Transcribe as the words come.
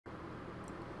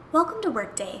Welcome to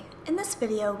Workday. In this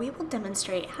video, we will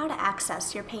demonstrate how to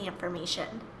access your pay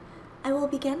information. I will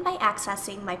begin by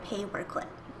accessing my Pay Worklet.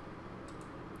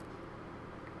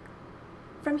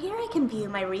 From here, I can view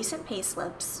my recent pay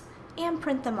slips and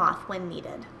print them off when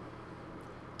needed.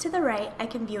 To the right, I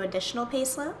can view additional pay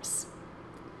slips,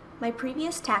 my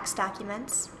previous tax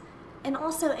documents, and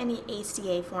also any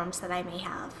ACA forms that I may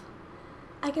have.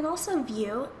 I can also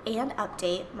view and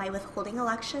update my withholding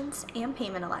elections and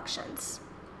payment elections.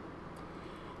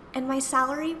 And my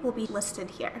salary will be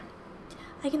listed here.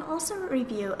 I can also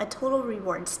review a total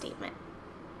reward statement.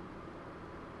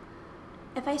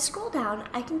 If I scroll down,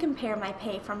 I can compare my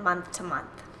pay from month to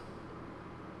month.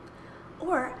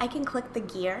 Or I can click the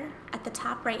gear at the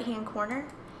top right-hand corner,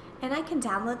 and I can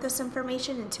download this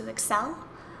information into Excel,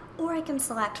 or I can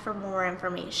select for more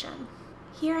information.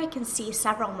 Here I can see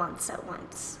several months at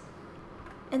once.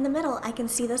 In the middle, I can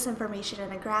see this information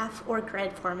in a graph or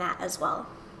grid format as well.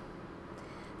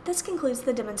 This concludes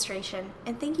the demonstration,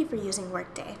 and thank you for using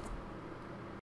Workday.